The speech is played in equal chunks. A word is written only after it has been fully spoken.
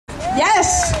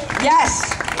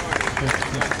Yes.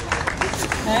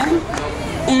 Okay.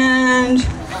 And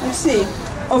let's see.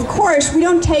 Of course, we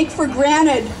don't take for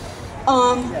granted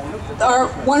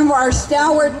one of our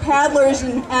stalwart paddlers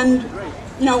and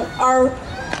you know, our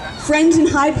friends in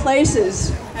high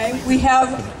places. Okay? We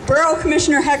have Borough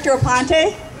Commissioner Hector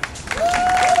Aponte.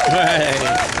 Hey,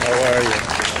 how are you?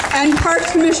 And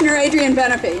Parks Commissioner Adrian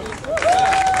Benefi.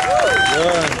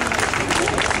 Good.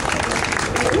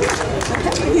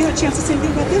 Have you had a chance to say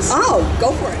anything about this? Oh,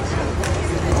 go for it.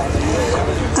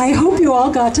 I hope you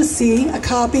all got to see a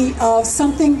copy of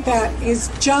something that is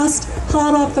just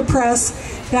hot off the press.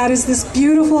 That is this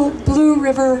beautiful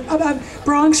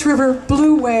Bronx River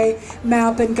Blueway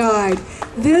map and guide.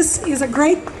 This is a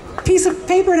great piece of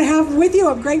paper to have with you,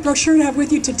 a great brochure to have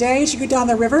with you today as you go down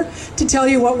the river to tell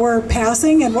you what we're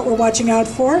passing and what we're watching out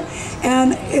for,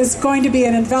 and is going to be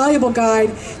an invaluable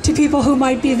guide to people who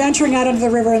might be venturing out into the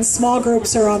river in small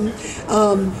groups or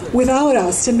without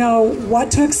us, to know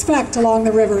what to expect along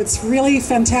the river. It's really a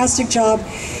fantastic job,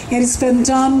 and it's been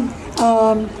done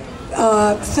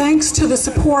thanks to the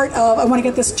support of, I want to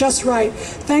get this just right,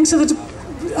 thanks to the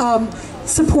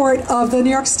support of the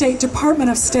New York State Department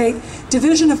of State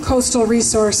Division of Coastal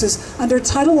Resources under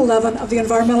Title 11 of the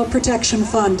Environmental Protection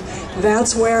Fund.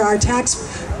 That's where our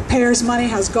taxpayers' money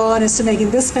has gone, is to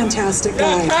making this fantastic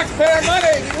guide. Yeah, taxpayer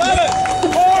money, we love it!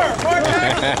 More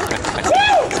taxes!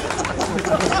 Woo!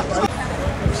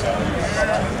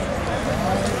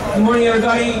 Good morning,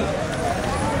 everybody.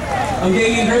 I'm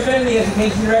J.E. Griffin, the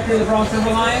Education Director of the Bronx River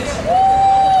Alliance.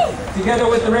 Together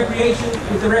with the recreation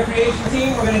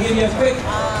team, we're going to give you a quick,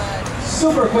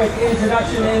 super quick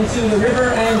introduction into the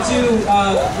river and to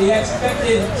the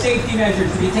expected safety measures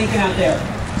to be taken out there.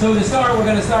 So to start, we're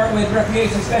going to start with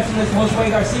recreation specialist Josue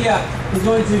Garcia, who's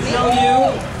going to show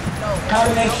you how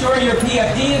to make sure your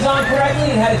PFD is on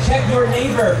correctly and how to check your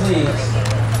neighbor, please.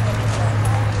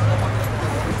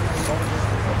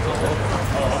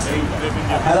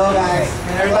 Hello guys,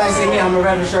 can everybody see me? I'm a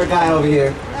red shirt guy over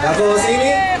here. Y'all cool see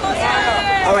me?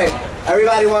 Alright,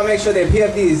 everybody want to make sure their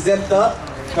PFD is zipped up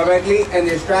correctly and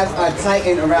their straps are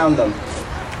tightened around them.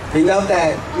 Enough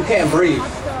that you can't breathe.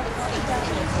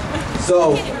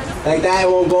 So, like that, it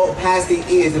won't go past the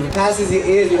ears. If it passes the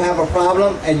ears, you have a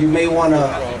problem and you may want to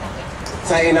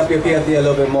tighten up your PFD a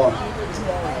little bit more.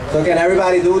 So can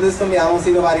everybody do this for me? I don't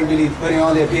see nobody really putting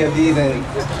on their PFDs and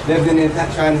lifting it,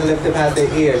 trying to lift it past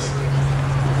their ears.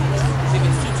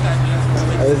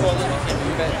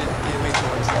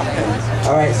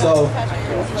 All right, so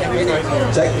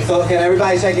can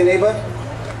everybody check your neighbor?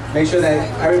 Make sure that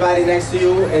everybody next to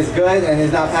you is good and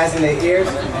is not passing their ears.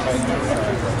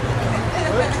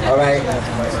 All right.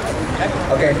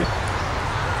 Okay.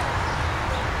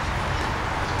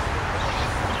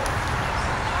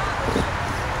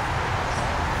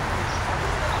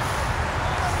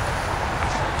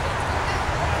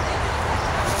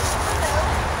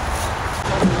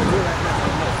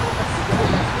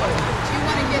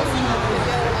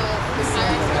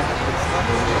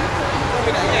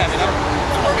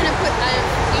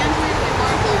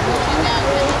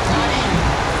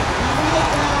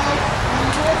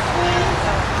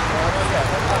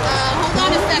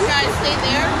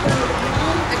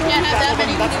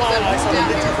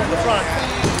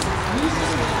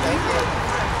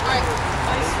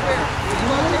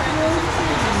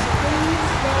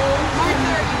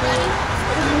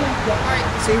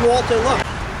 See, Walter, look.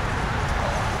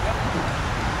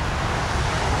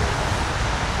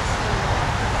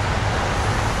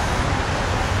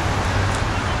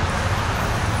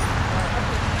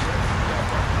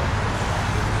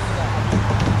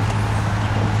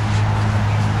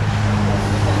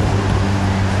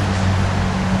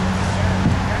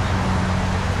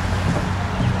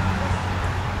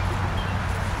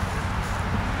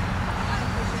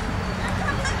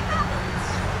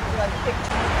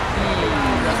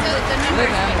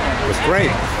 It's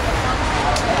great.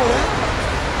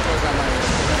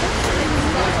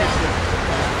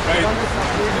 Right.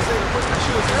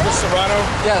 This Serrano?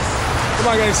 Yes. Come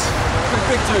on, guys. Quick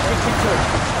picture, quick picture.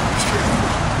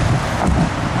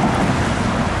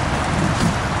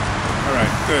 All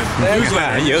right, good.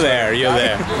 Newsletter. You're there, you're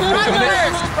there.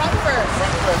 Front first.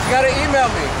 You gotta email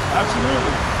me.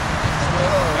 Absolutely.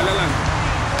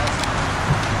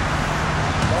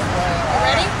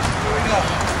 Ready? Here we go.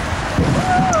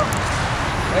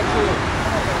 Thank you.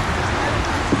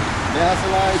 That's a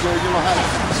lie, George. You know how to.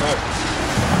 Sorry.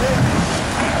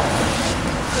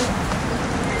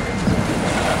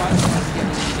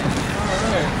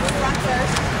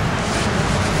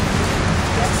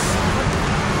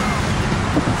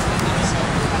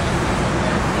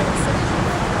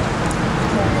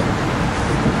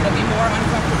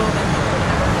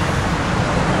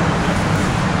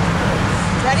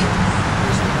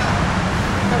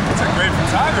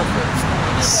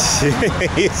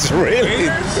 It's really.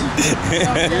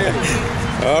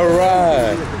 All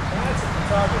right.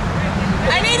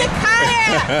 I need a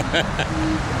kayak!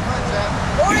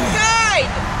 Or a guide!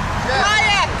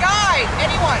 Kayak, guide,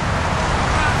 anyone.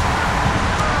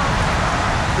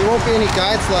 There won't be any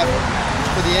guides left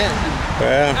for the end.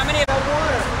 Well, How many of them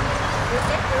water?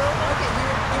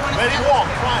 Ready to walk,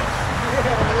 fine.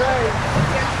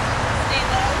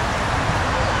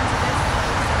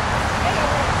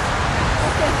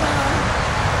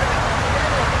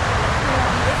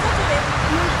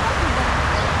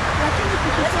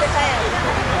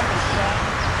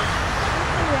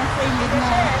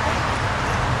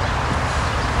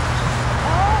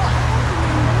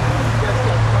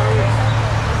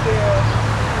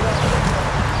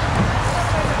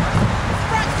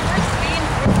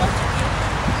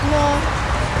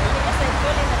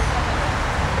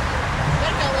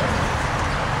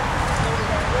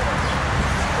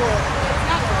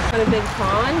 On a big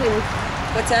pond, and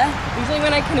What's that? usually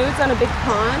when I canoe, it's on a big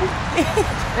pond,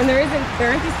 and there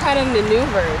aren't these kind of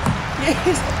maneuvers.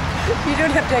 You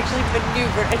don't have to actually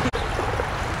maneuver.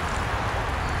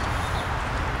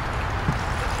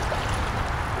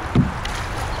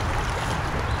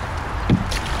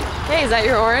 Hey, is that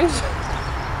your orange?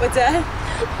 What's that?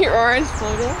 Your orange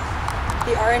floating?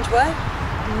 The orange what?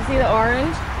 Did you see the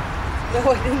orange?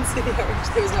 No, I didn't see the orange.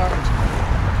 There was no orange.